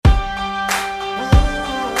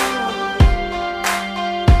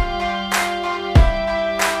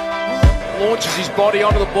launches his body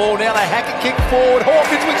onto the ball. Now they hack a kick forward.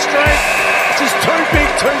 Hawkins with strength. Just too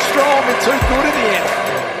big, too strong, and too good in the end.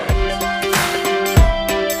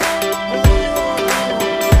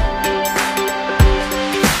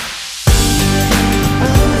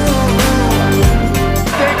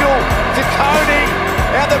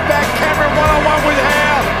 Out the back, Cameron one-on-one with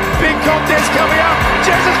Howe. Big contest coming up.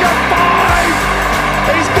 Jess has got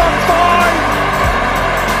 5. He's got 5.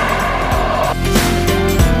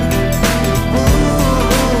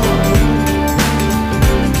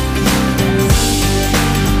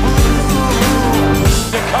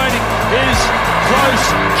 The Koenig is close.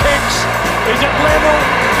 Kicks. Is it level?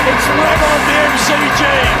 It's level at the MCG.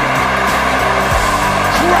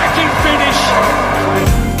 Cracking finish.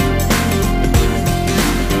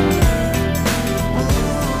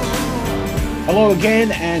 Hello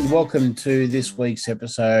again and welcome to this week's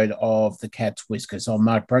episode of the Cats Whiskers. I'm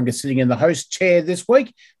Mark Brunger sitting in the host chair this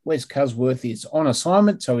week. Wes Cusworth is on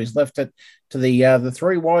assignment, so he's left it to the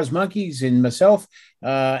three wise monkeys in myself.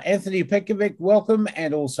 Anthony Petkovic, welcome,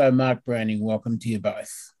 and also Mark Browning, welcome to you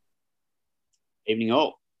both. Evening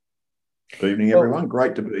all. Good evening, everyone.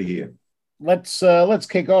 Great to be here. Let's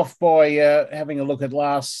kick off by having a look at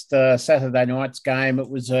last Saturday night's game. It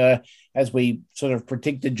was, as we sort of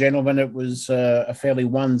predicted, gentlemen, it was a fairly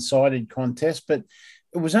one-sided contest, but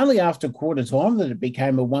it was only after quarter time that it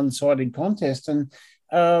became a one-sided contest. And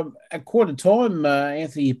at quarter time,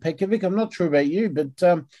 Anthony Petkovic, I'm not sure about you, but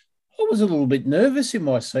I was a little bit nervous in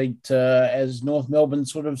my seat as North Melbourne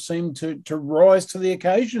sort of seemed to rise to the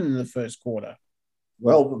occasion in the first quarter.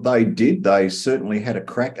 Well, they did. They certainly had a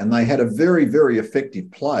crack, and they had a very, very effective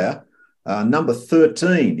player, number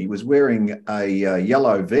 13. He was wearing a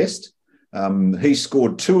yellow vest. He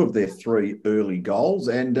scored 2 of their 3 early goals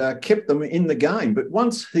and kept them in the game. But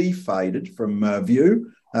once he faded from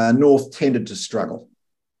view, North tended to struggle.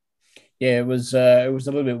 Yeah, it was a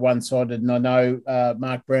little bit one-sided, and I know,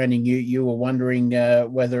 Mark Browning, you were wondering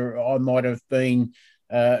whether I might have been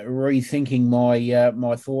rethinking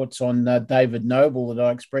my thoughts on David Noble that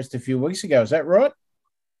I expressed a few weeks ago. Is that right?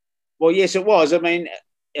 Well, yes, it was. I mean,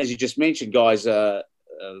 as you just mentioned, guys,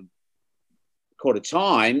 quarter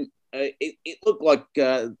time, it looked like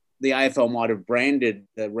the AFL might have branded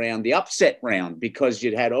the round the upset round because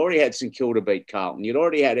you'd already had St Kilda beat Carlton, you'd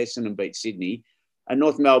already had Essendon beat Sydney, and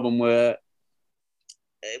North Melbourne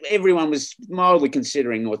everyone was mildly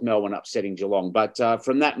considering North Melbourne upsetting Geelong. But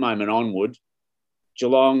from that moment onward,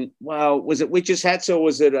 Geelong, well, was it Witches Hats or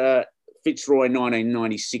was it Fitzroy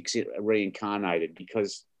 1996 reincarnated?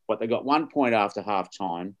 Because they got 1 point after half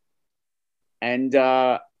time and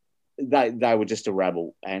they were just a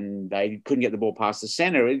rabble and they couldn't get the ball past the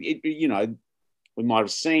centre. You know, we might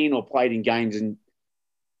have seen or played in games and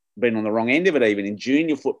been on the wrong end of it, even in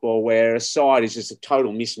junior football, where a side is just a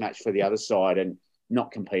total mismatch for the other side and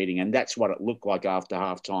not competing. And that's what it looked like after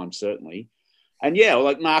half time, certainly. And yeah,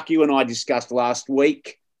 like Mark, you and I discussed last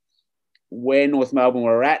week where North Melbourne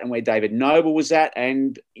were at and where David Noble was at.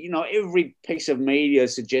 And, you know, every piece of media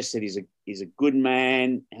suggested he's a good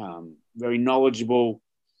man, very knowledgeable.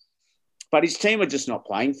 But his team are just not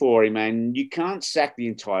playing for him, and you can't sack the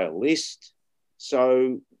entire list.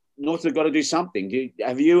 So North have got to do something.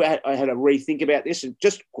 Have you had a rethink about this? And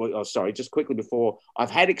just quickly before, I've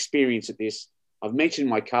had experience at this. I've mentioned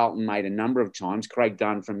my Carlton mate a number of times, Craig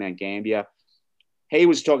Dunn from Mount Gambier. He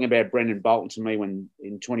was talking about Brendan Bolton to me when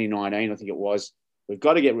in 2019, I think it was, we've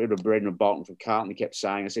got to get rid of Brendan Bolton from Carlton. He kept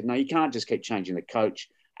saying, I said, no, you can't just keep changing the coach.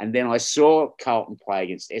 And then I saw Carlton play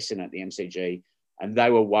against Essendon at the MCG and they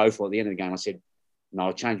were woeful at the end of the game. I said, no,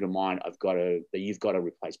 I changed my mind. You've got to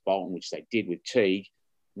replace Bolton, which they did with Teague.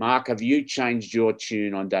 Mark, have you changed your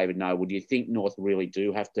tune on David Noble? Do you think North really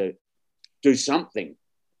do have to do something?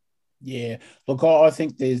 Yeah, look, I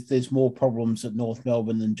think there's more problems at North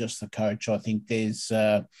Melbourne than just the coach. I think there's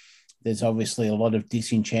obviously a lot of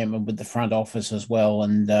disenchantment with the front office as well,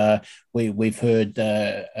 and we've heard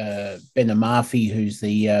Ben Amarfi, who's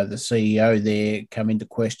the CEO there, come into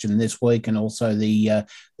question this week, and also the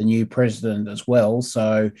new president as well.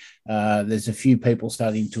 So there's a few people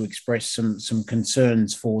starting to express some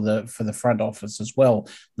concerns for the front office as well,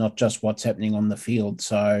 not just what's happening on the field.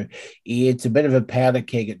 So yeah, it's a bit of a powder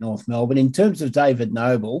keg at North Melbourne. In terms of David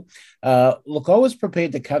Noble, look, I was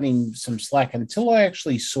prepared to cut him some slack until I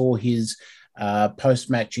actually saw his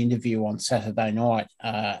post-match interview on Saturday night,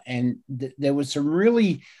 and there was some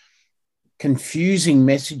really confusing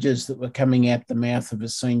messages that were coming out the mouth of a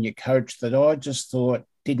senior coach that I just thought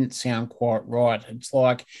didn't sound quite right. It's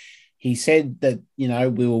like he said that, you know,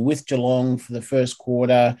 we were with Geelong for the first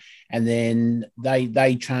quarter and then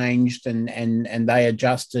they changed and they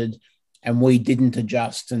adjusted and we didn't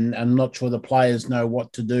adjust. And I'm not sure the players know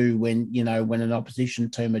what to do when, when an opposition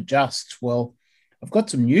team adjusts. Well, I've got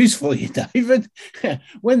some news for you, David.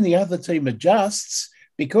 When the other team adjusts,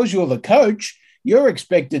 because you're the coach, you're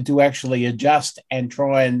expected to actually adjust and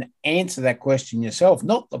try and answer that question yourself,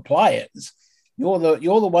 not the players. You're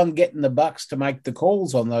the one getting the bucks to make the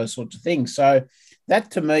calls on those sorts of things. So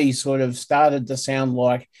that to me sort of started to sound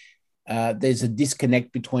like there's a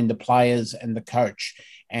disconnect between the players and the coach,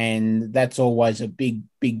 and that's always a big,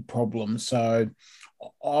 big problem. So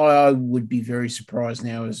I would be very surprised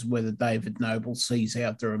now as whether David Noble sees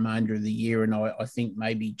out the remainder of the year, and I think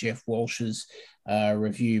maybe Jeff Walsh's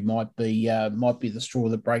review might be the straw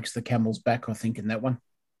that breaks the camel's back, I think, in that one.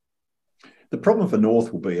 The problem for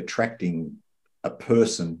North will be attracting a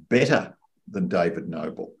person better than David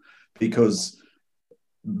Noble, because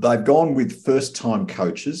they've gone with first-time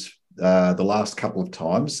coaches the last couple of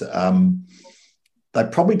times. They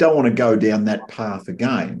probably don't want to go down that path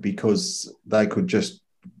again, because they could just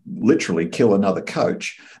literally kill another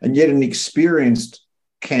coach. And yet an experienced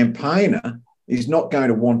campaigner is not going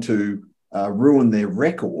to want to ruin their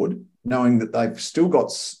record, knowing that they've still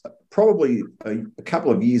got probably a couple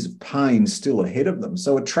of years of pain still ahead of them.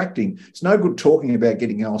 So it's no good talking about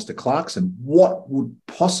getting Alistair Clarkson. What would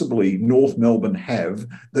possibly North Melbourne have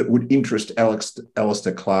that would interest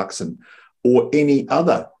Alistair Clarkson or any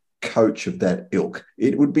other coach of that ilk?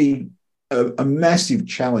 It would be a massive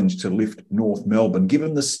challenge to lift North Melbourne,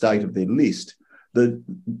 given the state of their list. The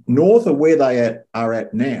North are where they are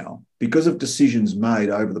at now because of decisions made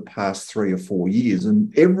over the past 3 or 4 years.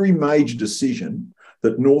 And every major decision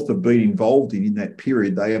that North have been involved in that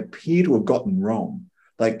period, they appear to have gotten wrong.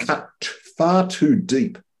 They cut far too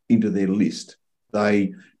deep into their list.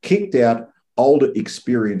 They kicked out older,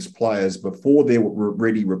 experienced players before there were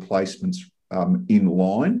ready replacements in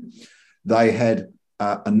line. They had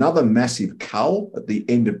another massive cull at the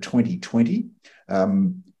end of 2020.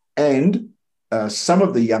 And some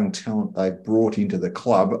of the young talent they've brought into the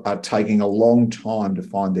club are taking a long time to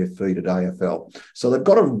find their feet at AFL. So they've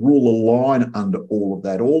got to rule a line under all of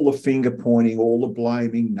that, all the finger pointing, all the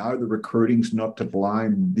blaming. No, the recruiting's not to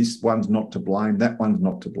blame. This one's not to blame. That one's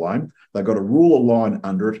not to blame. They've got to rule a line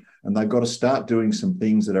under it, and they've got to start doing some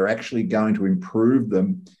things that are actually going to improve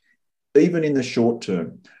them, even in the short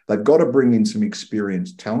term. They've got to bring in some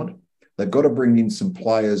experienced talent. They've got to bring in some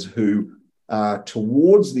players who are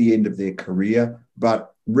towards the end of their career,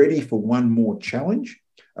 but ready for one more challenge.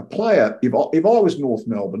 A player, if I was North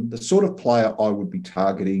Melbourne, the sort of player I would be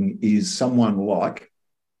targeting is someone like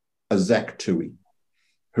a Zach Toohey,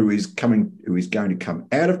 who is going to come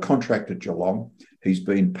out of contract at Geelong. He's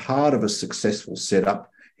been part of a successful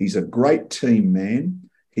setup. He's a great team man.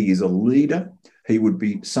 He is a leader. He would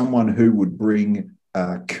be someone who would bring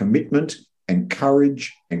commitment and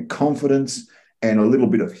courage and confidence and a little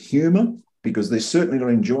bit of humour, because they're certainly not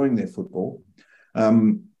enjoying their football.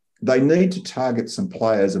 They need to target some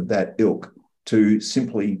players of that ilk to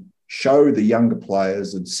simply show the younger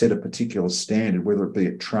players and set a particular standard, whether it be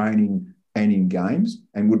at training and in games,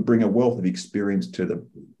 and would bring a wealth of experience to them.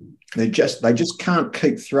 They just can't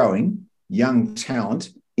keep throwing young talent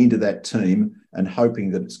into that team and hoping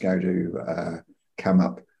that it's going to come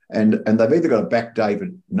up. And they've either got to back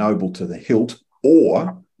David Noble to the hilt,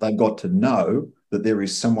 or they've got to know that there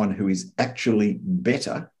is someone who is actually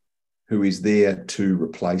better who is there to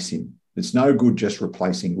replace him. It's no good just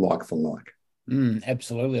replacing like for like.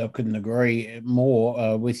 Absolutely. I couldn't agree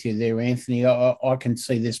more with you there, Anthony. I can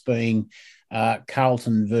see this being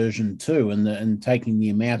Carlton version 2, and taking the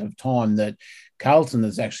amount of time that Carlton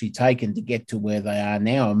has actually taken to get to where they are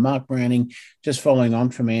now. And Mark Browning, just following on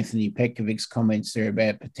from Anthony Petkovic's comments there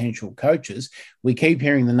about potential coaches, we keep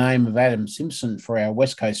hearing the name of Adam Simpson. For our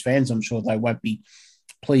West Coast fans, I'm sure they won't be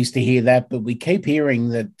pleased to hear that, but we keep hearing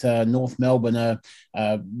that North Melbourne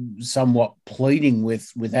are somewhat pleading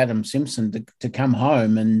with Adam Simpson to come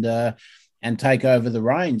home and take over the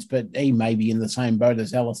reins. But he may be in the same boat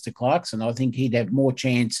as Alistair Clarkson. I think he'd have more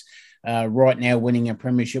chance right now winning a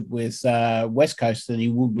premiership with West Coast than he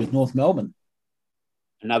would with North Melbourne.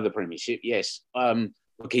 Another premiership, yes.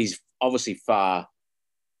 Look, he's obviously far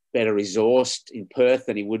better resourced in Perth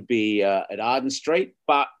than he would be at Arden Street.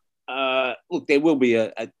 But look, there will be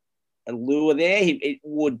a lure there. It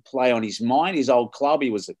would play on his mind. His old club, he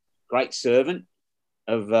was a great servant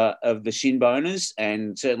of the Shinboners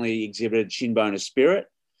and certainly exhibited Shinboner spirit.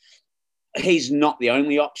 He's not the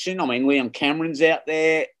only option. I mean, Liam Cameron's out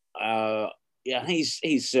there.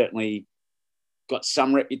 He's certainly got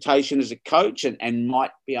some reputation as a coach and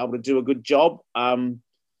might be able to do a good job. I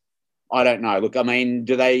don't know. Look, I mean,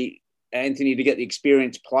 Anthony, to get the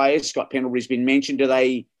experienced players, Scott Pendlebury's been mentioned, do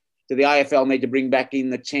they do the AFL need to bring back in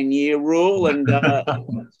the 10-year rule and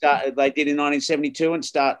they did in 1972 and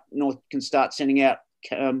North can start sending out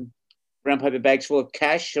brown paper bags full of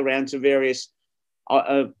cash around to various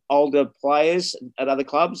older players at other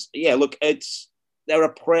clubs? Yeah, look, they're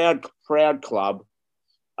a proud club.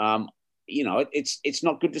 It's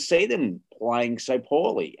not good to see them playing so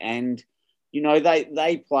poorly. And,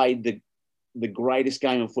 they played the greatest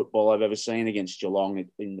game of football I've ever seen against Geelong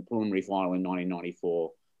in the preliminary final in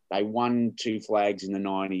 1994. They won 2 flags in the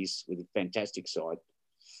 90s with a fantastic side.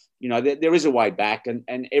 There is a way back,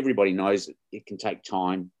 and everybody knows it can take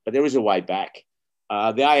time, but there is a way back. The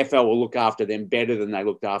AFL will look after them better than they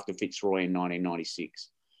looked after Fitzroy in 1996.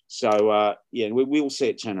 So, we'll see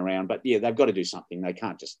it turn around. But, yeah, they've got to do something. They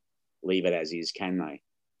can't just leave it as is, can they?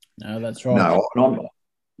 No, that's right. No,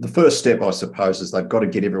 the first step, I suppose, is they've got to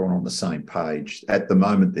get everyone on the same page. At the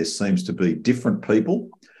moment, there seems to be different people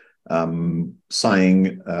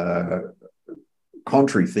saying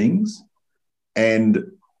contrary things,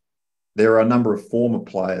 and there are a number of former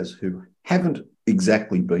players who haven't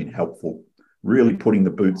exactly been helpful, really putting the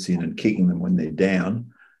boots in and kicking them when they're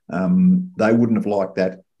down. They wouldn't have liked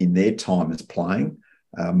that in their time as playing,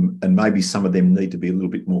 and maybe some of them need to be a little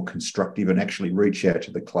bit more constructive and actually reach out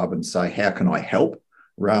to the club and say, how can I help,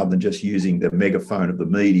 rather than just using the megaphone of the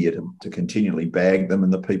media to continually bag them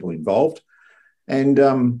and the people involved. And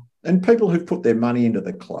people who've put their money into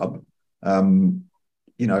the club,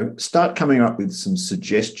 start coming up with some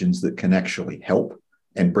suggestions that can actually help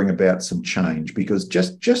and bring about some change, because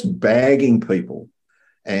just bagging people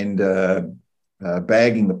and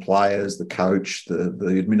bagging the players, the coach,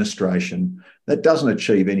 the administration, that doesn't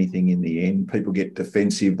achieve anything in the end. People get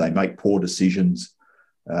defensive, they make poor decisions.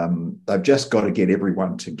 They've just got to get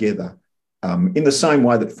everyone together in the same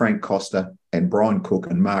way that Frank Costa and Brian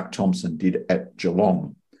Cook and Mark Thompson did at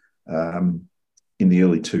Geelong in the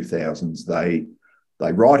early 2000s.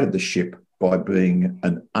 They righted the ship by being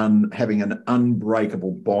having an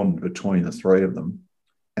unbreakable bond between the three of them,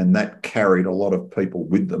 and that carried a lot of people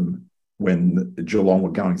with them when Geelong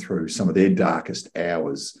were going through some of their darkest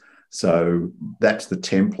hours. So that's the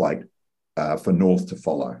template for North to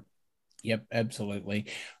follow. Yep, absolutely.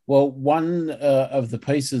 Well, one of the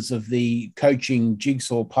pieces of the coaching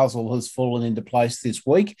jigsaw puzzle has fallen into place this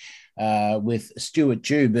week with Stuart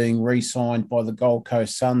Dew being re-signed by the Gold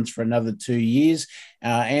Coast Suns for another 2 years.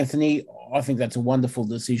 Anthony, I think that's a wonderful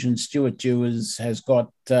decision. Stuart Dew has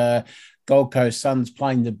got Gold Coast Suns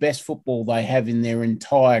playing the best football they have in their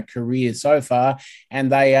entire career so far,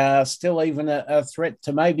 and they are still even a threat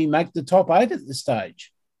to maybe make the top 8 at this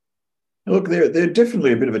stage. Look, they're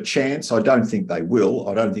definitely a bit of a chance. I don't think they will.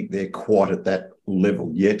 I don't think they're quite at that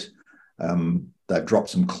level yet. They've dropped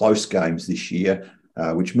some close games this year,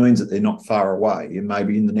 which means that they're not far away. And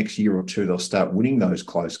maybe in the next year or two, they'll start winning those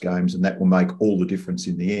close games, and that will make all the difference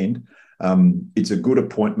in the end. It's a good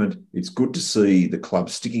appointment. It's good to see the club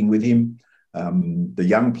sticking with him. The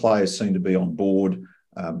young players seem to be on board.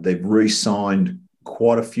 They've re-signed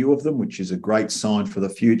quite a few of them, which is a great sign for the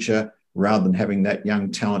future. Rather than having that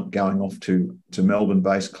young talent going off to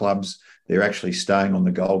Melbourne-based clubs, they're actually staying on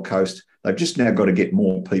the Gold Coast. They've just now got to get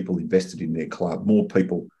more people invested in their club, more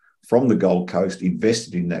people from the Gold Coast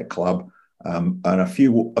invested in that club, and a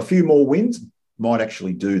few more wins might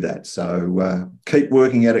actually do that. So keep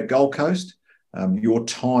working at it, Gold Coast. Your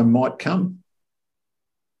time might come.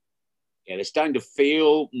 Yeah, they're starting to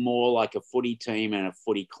feel more like a footy team and a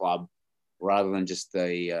footy club rather than just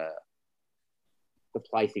the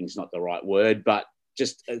plaything's not the right word, but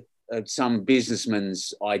just some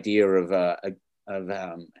businessman's idea of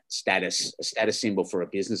status, a status symbol for a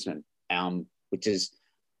businessman, which is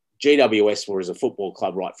GWS were as a football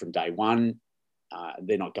club right from day one.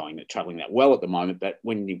 They're not travelling that well at the moment, but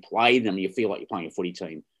when you play them, you feel like you're playing a footy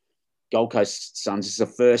team. Gold Coast Suns is the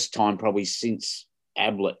first time probably since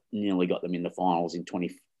Ablett nearly got them in the finals in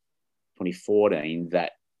 2014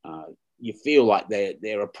 that you feel like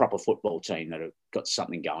they're a proper football team that have got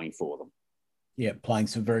something going for them. Yeah, playing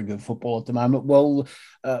some very good football at the moment. Well,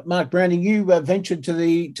 Mark Browning, you ventured to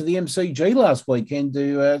the MCG last weekend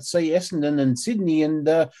to see Essendon and Sydney,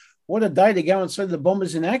 and what a day to go and see the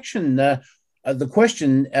Bombers in action. The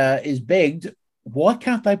question is begged, why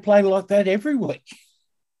can't they play like that every week?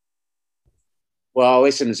 Well,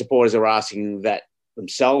 Essendon supporters are asking that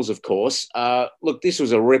themselves, of course. Look, this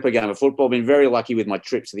was a ripper game of football. I've been very lucky with my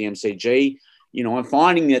trips to the MCG. I'm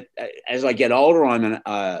finding that as I get older, I'm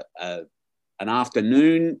an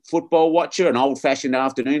afternoon football watcher, an old-fashioned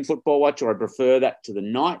afternoon football watcher. I prefer that to the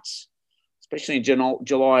nights, especially in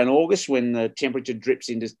July and August when the temperature drops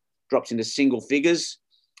into single figures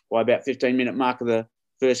by about 15-minute mark of the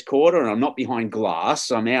first quarter, and I'm not behind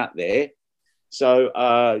glass. I'm out there. So,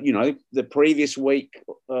 the previous week,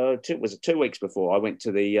 2 weeks before, I went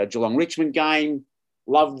to the Geelong-Richmond game.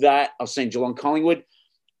 Loved that. I've seen Geelong-Collingwood.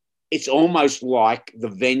 It's almost like the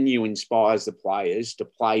venue inspires the players to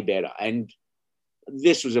play better. And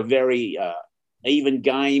this was a very even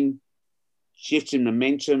game, shifts in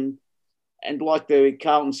momentum. And like the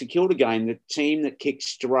Carlton-St Kilda game, the team that kicked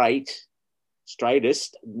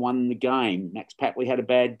straightest won the game. Max Papley had a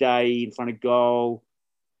bad day in front of goal.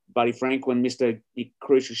 Buddy Franklin missed a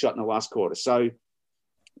crucial shot in the last quarter. So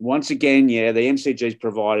once again, the MCG's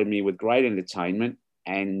provided me with great entertainment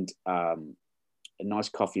and a nice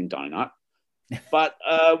coffee and donut. But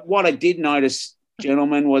what I did notice,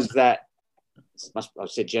 gentlemen, was that, I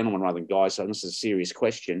said gentlemen rather than guys, so this is a serious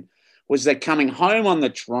question, was that coming home on the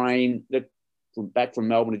train, back from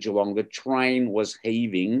Melbourne to Geelong, the train was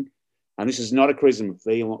heaving. And this is not a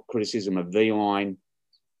criticism of V-Line.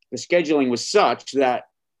 The scheduling was such that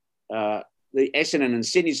the Essendon and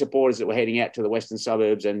Sydney supporters that were heading out to the western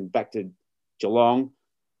suburbs and back to Geelong,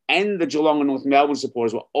 and the Geelong and North Melbourne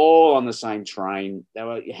supporters were all on the same train. They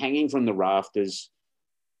were hanging from the rafters.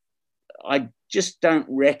 I just don't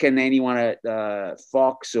reckon anyone at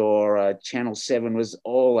Fox or Channel 7 was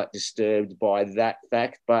all that disturbed by that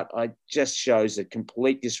fact, but it just shows a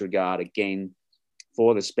complete disregard again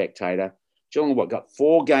for the spectator. Geelong got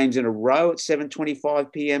 4 games in a row at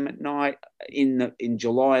 7:25 p.m. at night in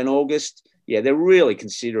July and August. Yeah, they're really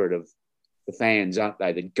considerate of the fans, aren't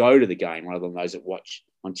they, that go to the game rather than those that watch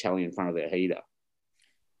on telly in front of their heater.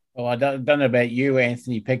 Well, I don't know about you,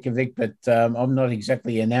 Anthony Petkovic, but I'm not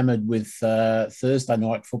exactly enamoured with Thursday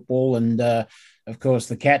night football. And, of course,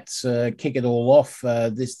 the Cats kick it all off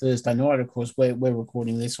this Thursday night. Of course, we're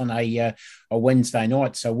recording this on a Wednesday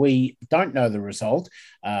night, so we don't know the result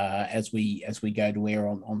as we go to air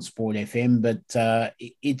on Sport FM. But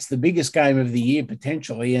it's the biggest game of the year,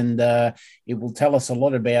 potentially, and it will tell us a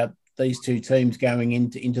lot about these two teams going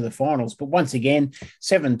into the finals. But once again,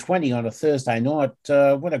 7:20 on a Thursday night.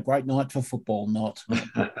 What a great night for football, not.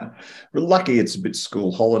 We're lucky it's a bit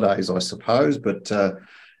school holidays, I suppose, but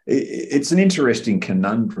it's an interesting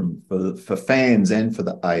conundrum for fans and for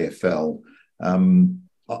the AFL.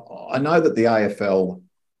 I know that the AFL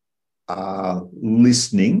are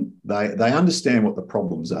listening. They understand what the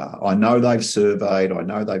problems are. I know they've surveyed. I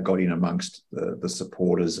know they've got in amongst the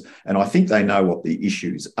supporters, and I think they know what the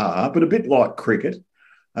issues are. But a bit like cricket,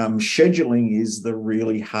 scheduling is the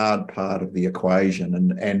really hard part of the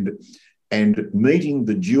equation, and meeting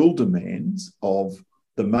the dual demands of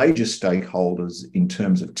the major stakeholders in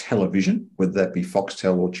terms of television, whether that be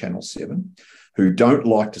Foxtel or Channel 7, who don't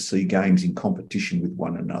like to see games in competition with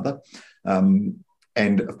one another.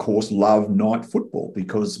 And, of course, love night football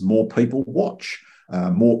because more people watch.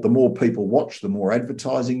 The more people watch, the more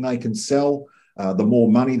advertising they can sell, the more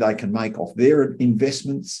money they can make off their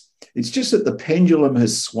investments. It's just that the pendulum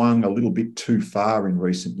has swung a little bit too far in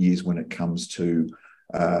recent years when it comes to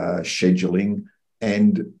scheduling.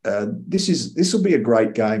 And this will be a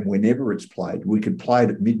great game whenever it's played. We could play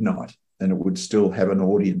it at midnight and it would still have an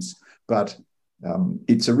audience. But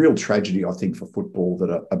it's a real tragedy, I think, for football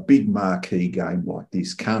that a big marquee game like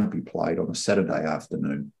this can't be played on a Saturday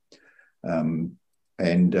afternoon.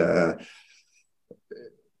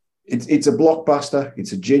 It's a blockbuster.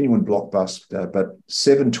 It's a genuine blockbuster, but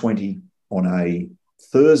 7:20 on a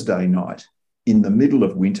Thursday night in the middle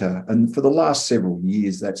of winter, and for the last several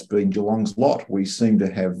years, that's been Geelong's lot. We seem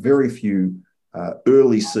to have very few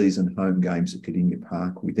early season home games at Kardinia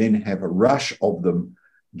Park. We then have a rush of them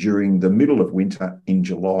during the middle of winter in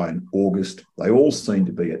July and August. They all seem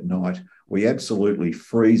to be at night. We absolutely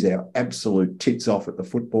freeze our absolute tits off at the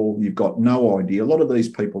football. You've got no idea. A lot of these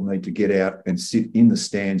people need to get out and sit in the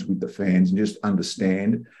stands with the fans and just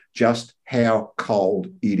understand just how cold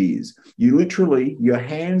it is. You literally, your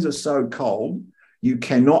hands are so cold, you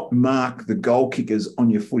cannot mark the goal kickers on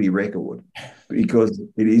your footy record because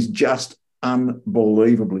it is just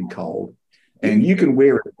unbelievably cold. And you can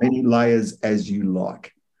wear as many layers as you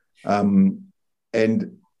like.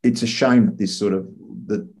 And it's a shame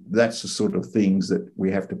that that's the sort of things that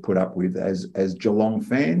we have to put up with as Geelong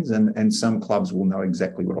fans, and some clubs will know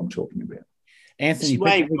exactly what I'm talking about. Anthony,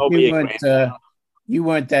 you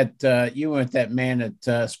weren't that man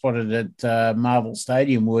that spotted at Marvel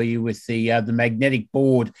Stadium, were you, with the magnetic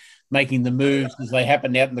board making the moves as they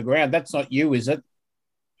happened out in the ground? That's not you, is it?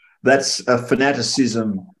 That's a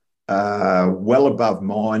fanaticism well above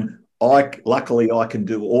mine. Luckily, I can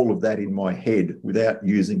do all of that in my head without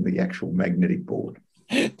using the actual magnetic board.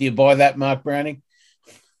 Do you buy that, Mark Browning?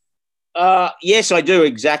 Yes, I do.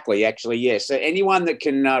 Exactly. Actually, yes. So anyone that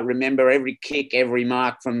can remember every kick, every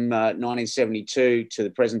mark from 1972 to the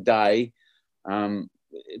present day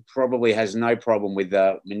probably has no problem with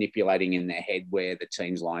manipulating in their head where the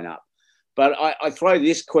teams line up. But I throw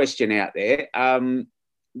this question out there.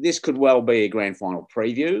 This could well be a grand final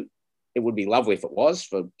preview. It would be lovely if it was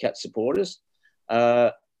for Cats supporters.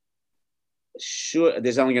 Sure,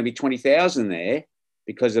 there's only going to be 20,000 there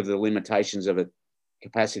because of the limitations of a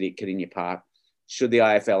capacity at Kardinia Park. Should the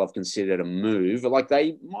AFL have considered a move? Like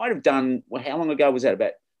they might have done, well, how long ago was that?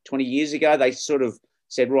 About 20 years ago? They sort of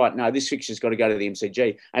said, right, no, this fixture's got to go to the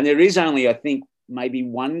MCG. And there is only, I think, maybe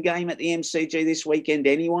one game at the MCG this weekend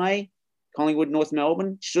anyway, Collingwood, North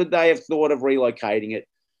Melbourne. Should they have thought of relocating it?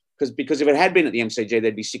 Because if it had been at the MCG,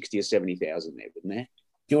 there'd be 60 or 70,000 there, wouldn't there?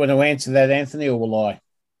 Do you want to answer that, Anthony, or will I?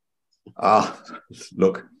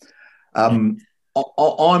 Look, I'm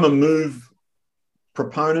a move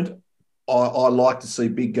proponent. I like to see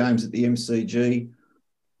big games at the MCG.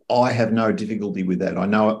 I have no difficulty with that. I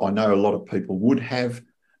know a lot of people would have,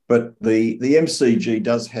 but the MCG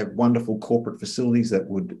does have wonderful corporate facilities that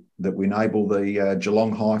would enable the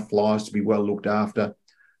Geelong High Flyers to be well looked after.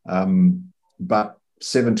 But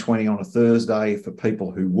 7:20 on a Thursday for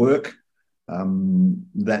people who work,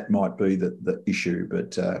 that might be the issue.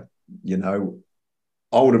 But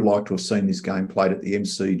I would have liked to have seen this game played at the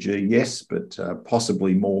MCG, yes, but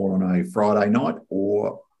possibly more on a Friday night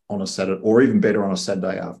or on a Saturday, or even better on a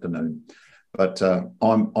Saturday afternoon. But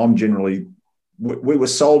I'm generally, we were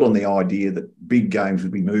sold on the idea that big games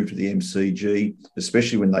would be moved to the MCG,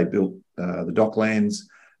 especially when they built the Docklands.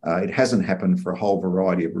 It hasn't happened for a whole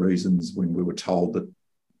variety of reasons when we were told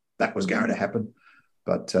that was going to happen.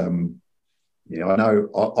 But I know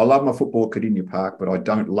I love my football at Kardinia Park, but I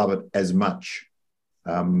don't love it as much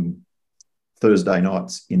Thursday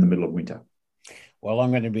nights in the middle of winter. Well,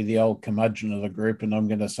 I'm going to be the old curmudgeon of the group, and I'm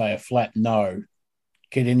going to say a flat no.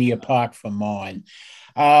 Kardinia Park for mine.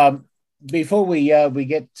 Before we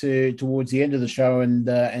get towards the end of the show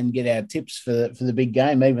and get our tips for the big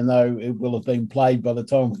game, even though it will have been played by the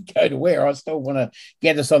time we go to air, I still want to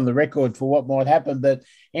get us on the record for what might happen. But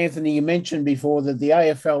Anthony, you mentioned before that the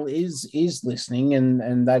AFL is listening,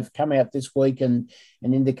 and they've come out this week and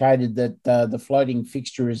indicated that the floating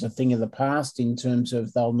fixture is a thing of the past in terms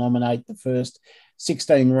of they'll nominate the first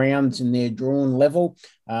 16 rounds in their drawn level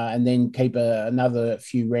and then keep another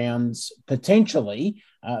few rounds potentially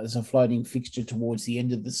as a floating fixture towards the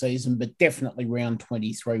end of the season, but definitely round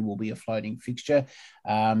 23 will be a floating fixture.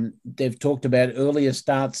 They've talked about earlier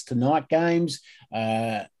starts to night games,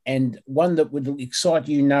 and one that would excite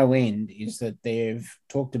you no end is that they've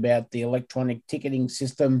talked about the electronic ticketing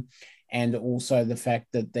system and also the fact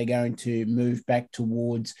that they're going to move back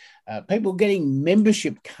towards people getting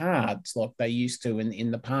membership cards like they used to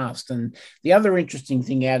in the past. And the other interesting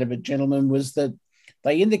thing out of it, gentlemen, was that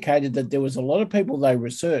they indicated that there was a lot of people they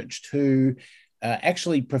researched who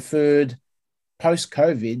actually preferred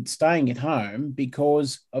post-COVID staying at home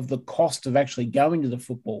because of the cost of actually going to the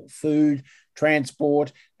football, food,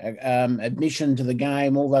 transport, admission to the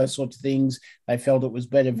game, all those sorts of things. They felt it was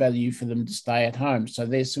better value for them to stay at home. So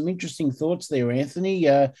there's some interesting thoughts there, Anthony,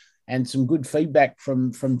 and some good feedback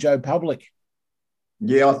from Joe Public.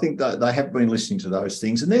 Yeah, I think that they have been listening to those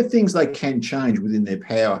things, and they're things they can change within their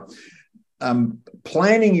power.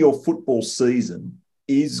 Planning your football season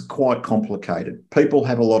is quite complicated. People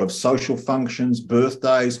have a lot of social functions,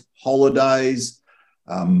 birthdays, holidays.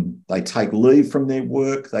 They take leave from their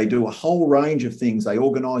work. They do a whole range of things. They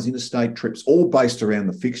organise interstate trips, all based around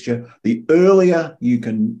the fixture. The earlier you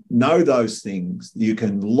can know those things, you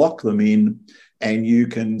can lock them in, and you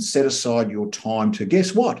can set aside your time to,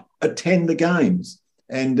 guess what? Attend the games.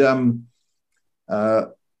 And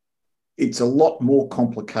it's a lot more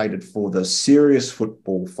complicated for the serious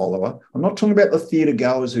football follower. I'm not talking about the theatre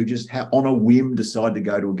goers who just on a whim decide to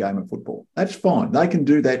go to a game of football. That's fine. They can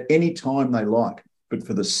do that any time they like. But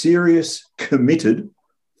for the serious, committed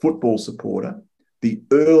football supporter, the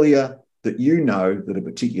earlier that you know that a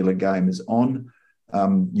particular game is on,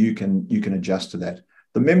 you can adjust to that.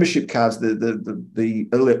 The membership cards,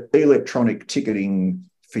 the electronic ticketing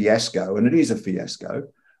fiasco, and it is a fiasco,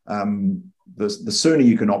 the sooner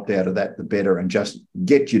you can opt out of that, the better, and just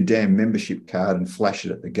get your damn membership card and flash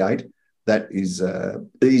it at the gate. That is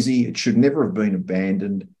easy. It should never have been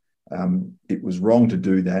abandoned. It was wrong to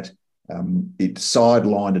do that. It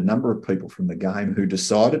sidelined a number of people from the game who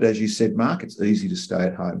decided, as you said, Mark, it's easy to stay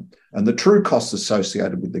at home. And the true costs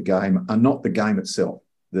associated with the game are not the game itself.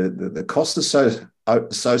 The costs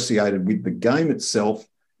associated with the game itself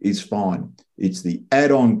is fine. It's the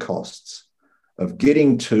add-on costs of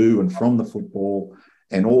getting to and from the football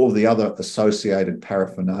and all of the other associated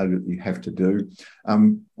paraphernalia that you have to do. A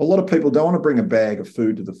lot of people don't want to bring a bag of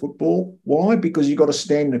food to the football. Why? Because you've got to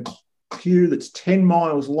stand in a queue that's 10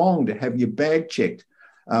 miles long to have your bag checked.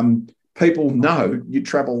 People know you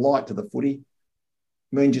travel light to the footy,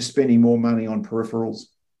 means you're spending more money on peripherals.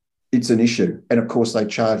 It's an issue. And of course, they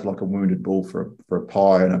charge like a wounded bull for a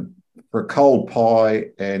pie and for a cold pie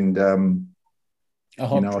and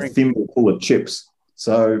a thimble full of chips.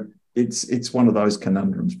 So it's one of those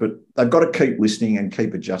conundrums, but they've got to keep listening and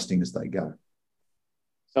keep adjusting as they go.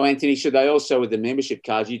 So, Anthony, should they also, with the membership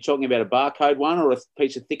cards, are you talking about a barcode one or a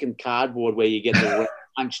piece of thickened cardboard where you get the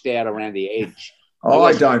punched out around the edge?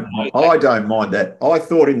 I don't mind that. I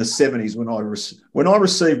thought in the 70s when I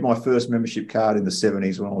received my first membership card in the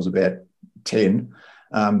 70s when I was about 10,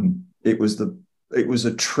 it was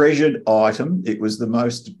a treasured item. It was the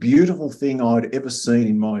most beautiful thing I'd ever seen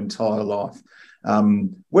in my entire life.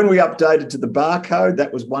 When we updated to the barcode,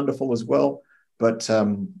 that was wonderful as well. But,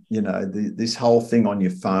 this whole thing on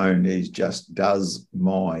your phone just does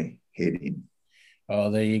my head in. Oh,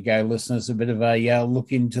 there you go, listeners. A bit of a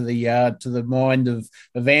look into the mind of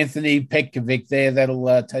Anthony Petkovic there.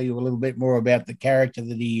 That'll tell you a little bit more about the character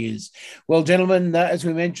that he is. Well, gentlemen, as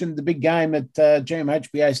we mentioned, the big game at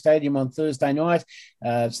GMHBA Stadium on Thursday night.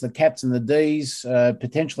 It's the Cats and the D's,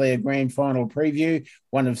 potentially a grand final preview,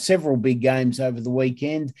 one of several big games over the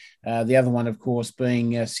weekend. The other one, of course,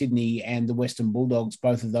 being Sydney and the Western Bulldogs.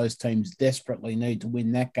 Both of those teams desperately need to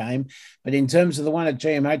win that game. But in terms of the one at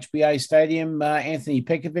GMHBA Stadium, Anthony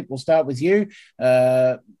Petkovic, we'll start with you.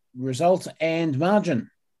 Result and margin.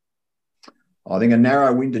 I think a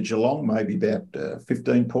narrow win to Geelong, maybe about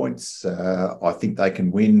 15 points. I think they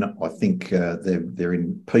can win. I think they're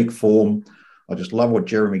in peak form. I just love what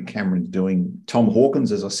Jeremy Cameron's doing. Tom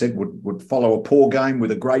Hawkins, as I said, would follow a poor game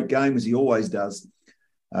with a great game, as he always does.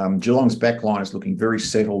 Geelong's backline is looking very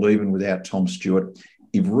settled, even without Tom Stewart.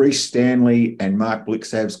 If Reece Stanley and Mark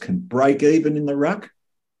Blixavs can break even in the ruck,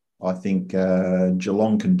 I think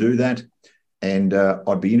Geelong can do that. And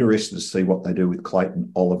I'd be interested to see what they do with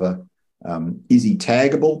Clayton Oliver. Is he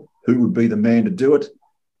taggable? Who would be the man to do it?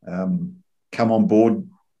 Come on board,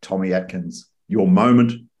 Tommy Atkins. Your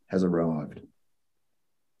moment has arrived.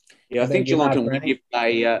 Yeah, I think Geelong can win if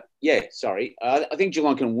they. I think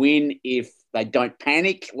Geelong can win if they don't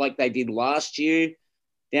panic like they did last year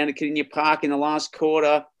down at Kardinia Park in the last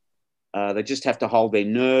quarter. They just have to hold their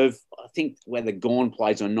nerve. I think whether Gawn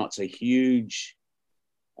plays or not's a huge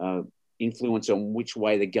influence on which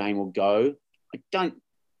way the game will go.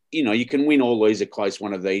 You can win or lose a close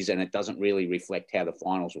one of these, and it doesn't really reflect how the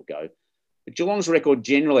finals will go. But Geelong's record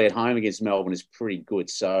generally at home against Melbourne is pretty good.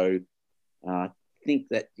 So I think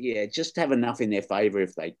that, just have enough in their favour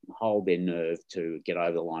if they hold their nerve to get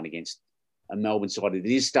over the line against a Melbourne side that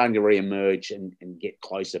is starting to re-emerge and get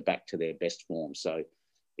closer back to their best form. So,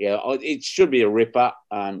 it should be a ripper,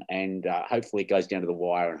 and hopefully it goes down to the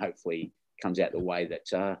wire and hopefully comes out the way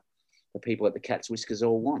that the people at the Cats Whiskers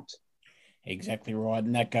all want. Exactly right,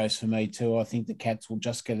 and that goes for me too. I think the Cats will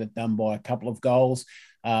just get it done by a couple of goals.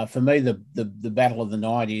 For me, the battle of the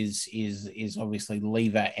night is obviously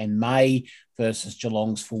Lever and May versus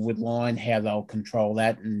Geelong's forward line, how they'll control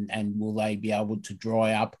that, and will they be able to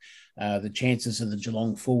dry up the chances of the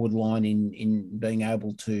Geelong forward line in being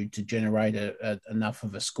able to generate enough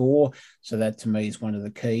of a score. So that to me is one of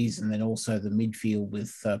the keys. And then also the midfield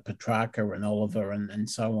with Petrarca and Oliver and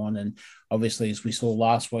so on. And obviously, as we saw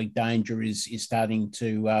last week, Danger is starting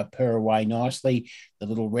to purr away nicely. The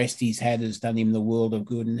little rest he's had has done him the world of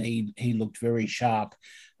good, and he looked very sharp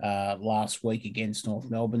last week against North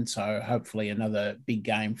Melbourne. So hopefully another big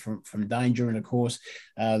game from Danger. And of course,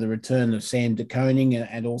 the return of Sam de Koning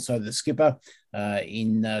and also the skipper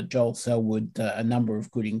in Joel Selwood, a number of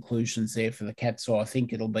good inclusions there for the Cats. So I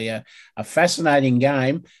think it'll be a fascinating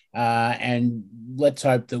game, and let's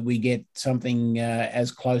hope that we get something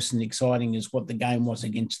as close and exciting as what the game was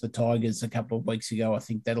against the Tigers a couple of weeks ago. I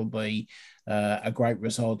think that'll be a great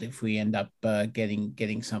result if we end up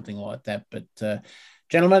getting something like that. But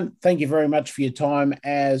gentlemen, thank you very much for your time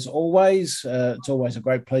as always. It's always a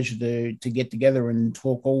great pleasure to get together and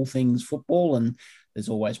talk all things football, and there's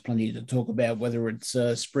always plenty to talk about, whether it's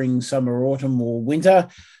spring, summer, autumn, or winter.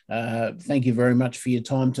 Thank you very much for your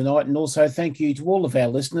time tonight, and also thank you to all of our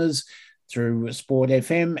listeners through Sport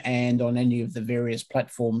FM and on any of the various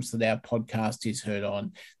platforms that our podcast is heard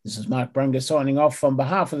on. This is Mark Brunger signing off on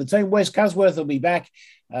behalf of the team. Wes Cusworth will be back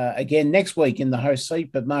again next week in the host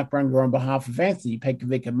seat, but Mark Brunger on behalf of Anthony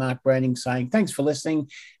Petkovic and Mark Browning saying thanks for listening,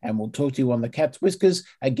 and we'll talk to you on the Cats Whiskers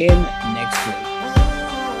again next week.